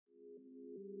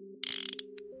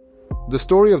The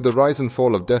story of the rise and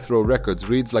fall of Death Row Records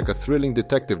reads like a thrilling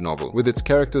detective novel, with its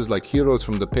characters like heroes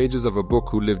from the pages of a book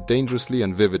who lived dangerously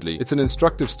and vividly. It's an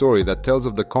instructive story that tells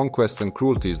of the conquests and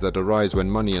cruelties that arise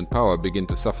when money and power begin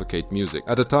to suffocate music.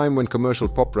 At a time when commercial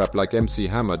pop rap like MC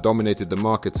Hammer dominated the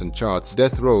markets and charts,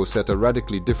 Death Row set a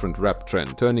radically different rap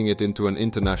trend, turning it into an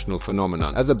international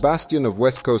phenomenon. As a bastion of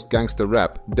West Coast gangster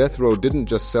rap, Death Row didn't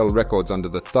just sell records under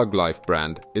the Thug Life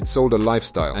brand, it sold a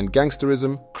lifestyle, and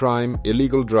gangsterism, crime,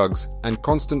 illegal drugs, and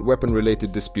constant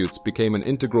weapon-related disputes became an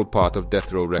integral part of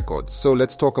Death Row Records. So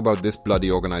let's talk about this bloody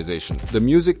organization. The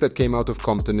music that came out of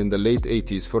Compton in the late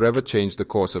 80s forever changed the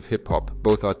course of hip-hop,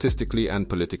 both artistically and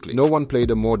politically. No one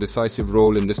played a more decisive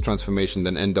role in this transformation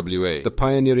than NWA, the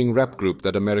pioneering rap group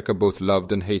that America both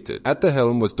loved and hated. At the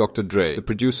helm was Dr. Dre, the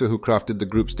producer who crafted the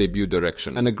group's debut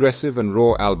direction, an aggressive and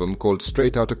raw album called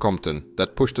Straight Outta Compton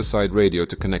that pushed aside radio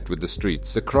to connect with the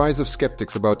streets. The cries of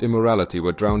skeptics about immorality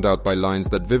were drowned out by lines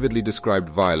that vividly described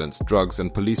violence, drugs,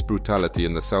 and police brutality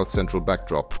in the South Central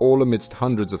backdrop, all amidst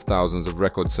hundreds of thousands of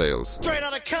record sales. Straight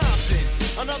outta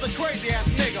Compton, another crazy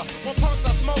ass nigga. When punks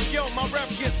I smoke, yo, my rep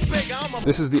gets bigger.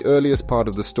 This is the earliest part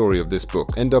of the story of this book.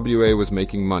 NWA was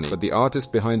making money, but the artists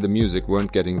behind the music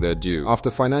weren't getting their due. After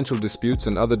financial disputes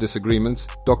and other disagreements,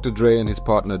 Dr. Dre and his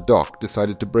partner Doc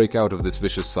decided to break out of this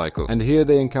vicious cycle. And here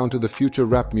they encounter the future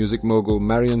rap music mogul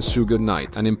Marion Sugar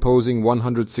Knight, an imposing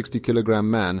 160-kilogram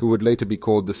man who would later be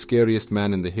called the scariest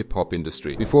man in the hip-hop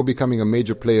industry. Before becoming a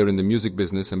major player in the music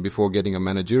business and before getting a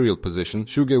managerial position,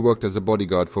 Sugar worked as a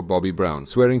bodyguard for Bobby Brown.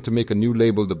 Swearing to make a new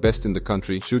label the best in the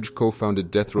country, Suge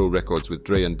co-founded Death Row Records with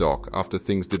Dre and Doc after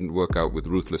things didn't work out with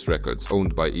Ruthless Records,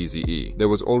 owned by Eazy-E. There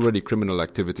was already criminal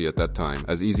activity at that time,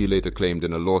 as Eazy later claimed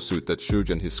in a lawsuit that Suge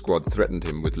and his squad threatened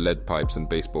him with lead pipes and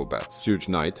baseball bats. Suge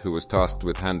Knight, who was tasked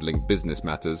with handling business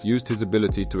matters, used his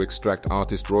ability to extract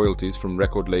artist royalties from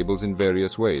record labels in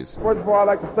various ways. First of all, I'd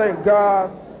like to thank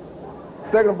God.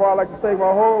 Second of all, I'd like to thank my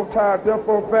whole entire Death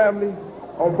Row family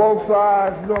on both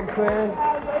sides, you know what I'm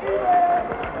saying?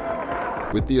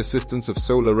 With the assistance of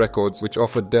Solar Records, which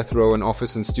offered Death Row an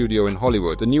office and studio in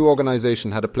Hollywood, the new organization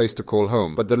had a place to call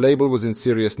home, but the label was in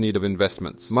serious need of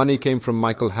investments. Money came from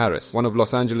Michael Harris, one of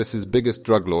Los Angeles' biggest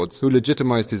drug lords, who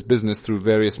legitimized his business through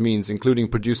various means, including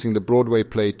producing the Broadway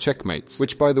play Checkmates,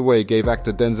 which by the way gave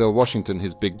actor Denzel Washington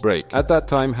his big break. At that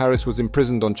time, Harris was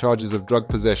imprisoned on charges of drug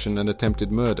possession and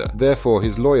attempted murder. Therefore,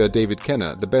 his lawyer David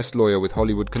Kenner, the best lawyer with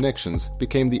Hollywood connections,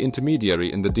 became the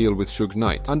intermediary in the deal with Suge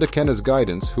Knight. Under Kenner's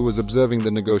guidance, who was observing the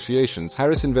negotiations,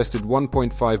 Harris invested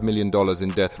 $1.5 million in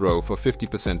Death Row for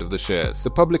 50% of the shares.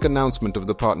 The public announcement of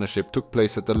the partnership took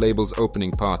place at the label's opening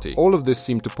party. All of this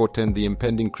seemed to portend the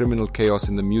impending criminal chaos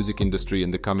in the music industry in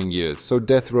the coming years, so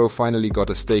Death Row finally got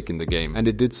a stake in the game, and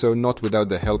it did so not without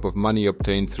the help of money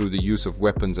obtained through the use of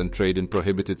weapons and trade in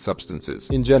prohibited substances.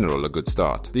 In general, a good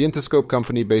start. The Interscope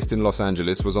company based in Los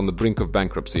Angeles was on the brink of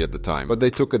bankruptcy at the time, but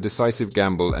they took a decisive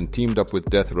gamble and teamed up with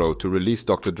Death Row to release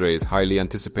Dr. Dre's highly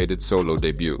anticipated solo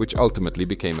debut, which ultimately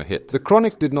became a hit. The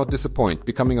Chronic did not disappoint,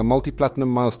 becoming a multi-platinum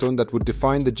milestone that would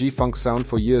define the G-Funk sound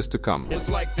for years to come. It's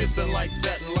like this and like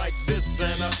that and like this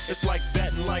and it's like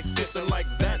that and like this and like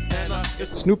that and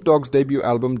Snoop Dogg's debut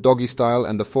album Doggy Style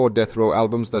and the 4 Death Row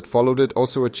albums that followed it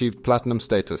also achieved platinum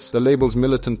status. The label's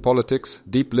militant politics,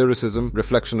 deep lyricism,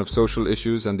 reflection of social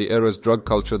issues, and the era's drug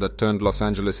culture that turned Los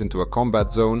Angeles into a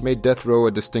combat zone made Death Row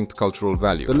a distinct cultural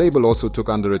value. The label also took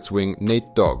under its wing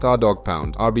Nate Dogg, Thar Dog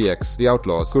Pound, RBX, The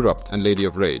Outlaws, Kurupt, and Lady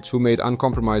of Rage, who made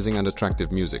uncompromising and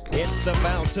attractive music. It's the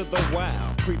bound to the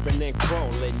wild, creeping and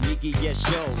crawling, Yiggy yes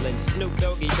yolin', Snoop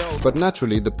Doggy Dogg. But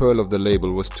naturally, the pearl of the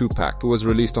label was Tupac, who was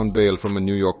released on bail from a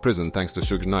New York prison thanks to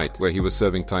Suge Knight, where he was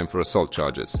serving time for assault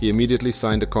charges. He immediately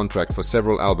signed a contract for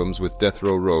several albums with Death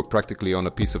Row practically on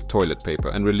a piece of toilet paper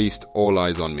and released All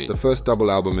Eyes on Me, the first double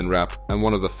album in rap and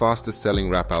one of the fastest selling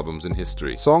rap albums in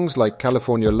history. Songs like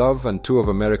California Love and Two of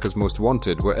America's Most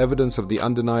Wanted were evidence of the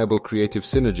undeniable creative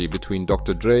synergy between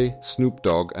Dr. Dre, Snoop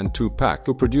Dogg, and Tupac,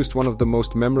 who produced one of the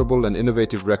most memorable and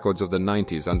innovative records of the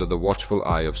 90s under the watchful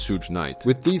eye of Suge Knight.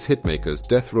 With these hitmakers,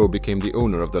 Death Row became the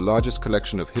owner of the largest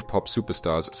collection of hip-hop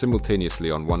superstars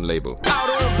simultaneously on one label. Out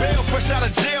on bail, fresh out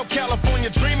of jail, California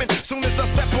dreaming. Soon as I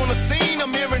step on the scene,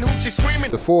 I'm hearing hoochie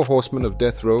screaming. The 4 horsemen of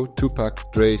Death Row,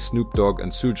 Tupac, Dre, Snoop Dogg,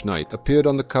 and Suge Knight, appeared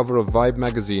on the cover of Vibe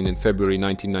magazine in February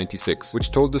 1996,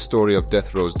 which told the story of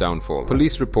Death Row's downfall.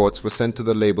 Police reports were sent to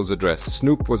the label's address.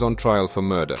 Snoop was on trial for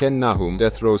murder. Ken Nahum,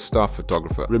 Death Row's staff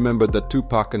photographer, remembered that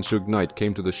Tupac and Suge Knight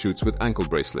came to the shoots with ankle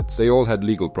bracelets. They all had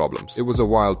legal problems. It was a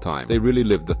wild time. They really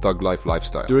lived the thug life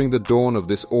lifestyle. During the dawn of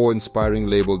this awe-inspiring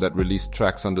label that released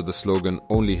tracks under the slogan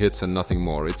 "Only hits and nothing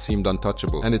more," it seemed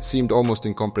untouchable, and it seemed almost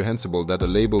incomprehensible that a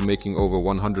label making over over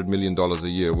 $100 million a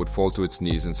year would fall to its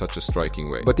knees in such a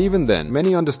striking way. But even then,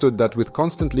 many understood that with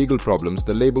constant legal problems,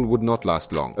 the label would not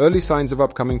last long. Early signs of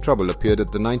upcoming trouble appeared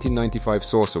at the 1995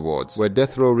 Source Awards, where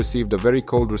Death Row received a very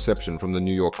cold reception from the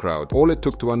New York crowd. All it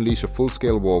took to unleash a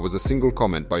full-scale war was a single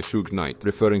comment by Suge Knight,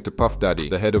 referring to Puff Daddy,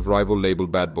 the head of rival label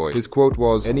Bad Boy. His quote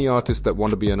was, "Any artist that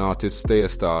want to be an artist, stay a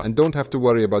star, and don't have to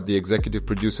worry about the executive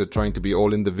producer trying to be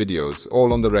all in the videos,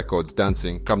 all on the records,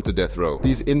 dancing, come to Death Row."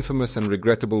 These infamous and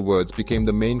regrettable words became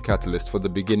the main catalyst for the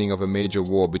beginning of a major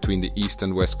war between the East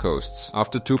and West Coasts.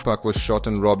 After Tupac was shot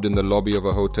and robbed in the lobby of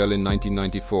a hotel in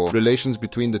 1994, relations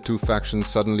between the two factions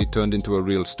suddenly turned into a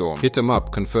real storm. Hit 'Em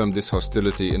Up confirmed this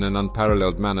hostility in an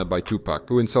unparalleled manner by Tupac,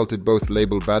 who insulted both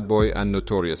label Bad Boy and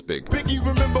Notorious Big. Biggie,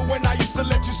 remember when I used to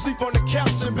let you sleep on the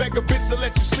couch and beg a bitch to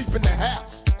let you sleep in the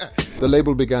house? The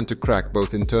label began to crack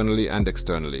both internally and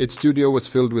externally. Its studio was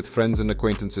filled with friends and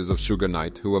acquaintances of Suge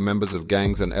Knight, who were members of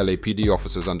gangs and LAPD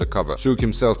officers undercover. Suge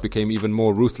himself became even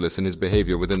more ruthless in his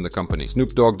behavior within the company.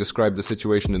 Snoop Dogg described the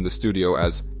situation in the studio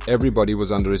as, "Everybody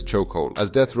was under his chokehold." As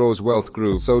Death Row's wealth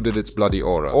grew, so did its bloody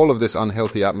aura. All of this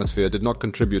unhealthy atmosphere did not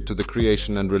contribute to the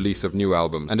creation and release of new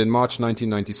albums, and in March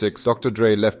 1996, Dr.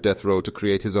 Dre left Death Row to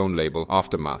create his own label,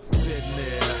 Aftermath.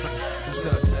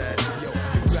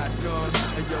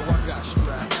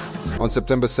 On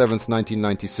September 7th,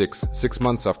 1996, 6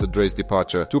 months after Dre's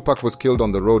departure, Tupac was killed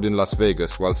on the road in Las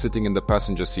Vegas while sitting in the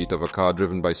passenger seat of a car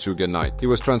driven by Suge Knight. He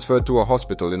was transferred to a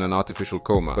hospital in an artificial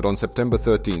coma, but on September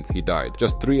 13th, he died.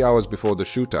 Just 3 hours before the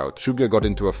shootout, Suge got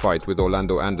into a fight with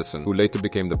Orlando Anderson, who later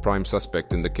became the prime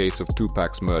suspect in the case of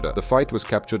Tupac's murder. The fight was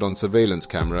captured on surveillance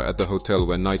camera at the hotel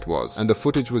where Knight was, and the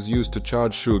footage was used to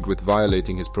charge Suge with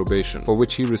violating his probation, for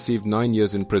which he received 9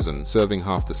 years in prison, serving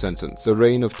half the sentence. The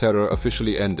reign of terror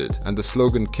officially ended, and the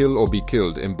slogan "Kill or be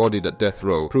killed" embodied at Death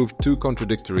Row proved too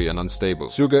contradictory and unstable.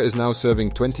 Suge is now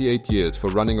serving 28 years for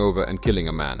running over and killing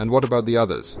a man. And what about the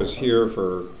others? I was here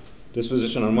for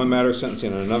disposition on one matter,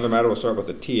 sentencing on another matter. We'll start with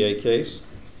the TA case.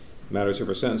 Matters here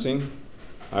for sentencing.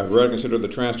 I've read and considered the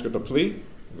transcript of plea,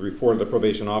 the report of the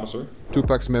probation officer.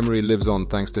 Tupac's memory lives on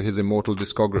thanks to his immortal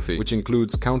discography, which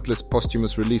includes countless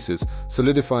posthumous releases,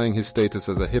 solidifying his status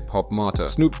as a hip-hop martyr.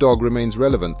 Snoop Dogg remains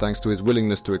relevant thanks to his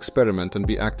willingness to experiment and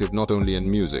be active not only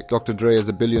in music. Dr. Dre is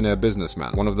a billionaire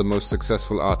businessman, one of the most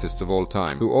successful artists of all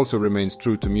time, who also remains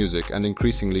true to music and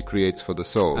increasingly creates for the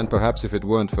soul. And perhaps if it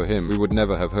weren't for him, we would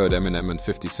never have heard Eminem and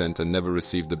 50 Cent and never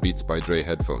received the Beats by Dre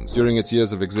headphones. During its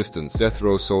years of existence, Death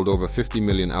Row sold over 50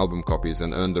 million album copies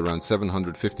and earned around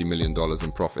 $750 million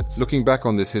in profits. Looking back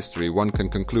on this history, one can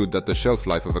conclude that the shelf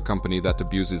life of a company that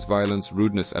abuses violence,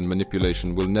 rudeness, and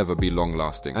manipulation will never be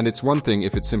long-lasting. And it's one thing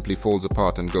if it simply falls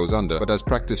apart and goes under, but as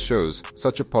practice shows,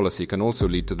 such a policy can also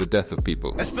lead to the death of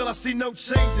people. And still I see no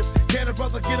changes. Can a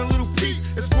brother get a little peace?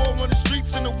 It's war on the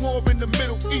streets and a war in the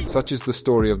Middle East. Such is the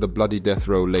story of the bloody Death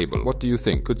Row label. What do you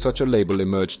think? Could such a label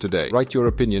emerge today? Write your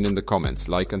opinion in the comments,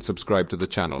 like and subscribe to the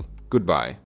channel. Goodbye.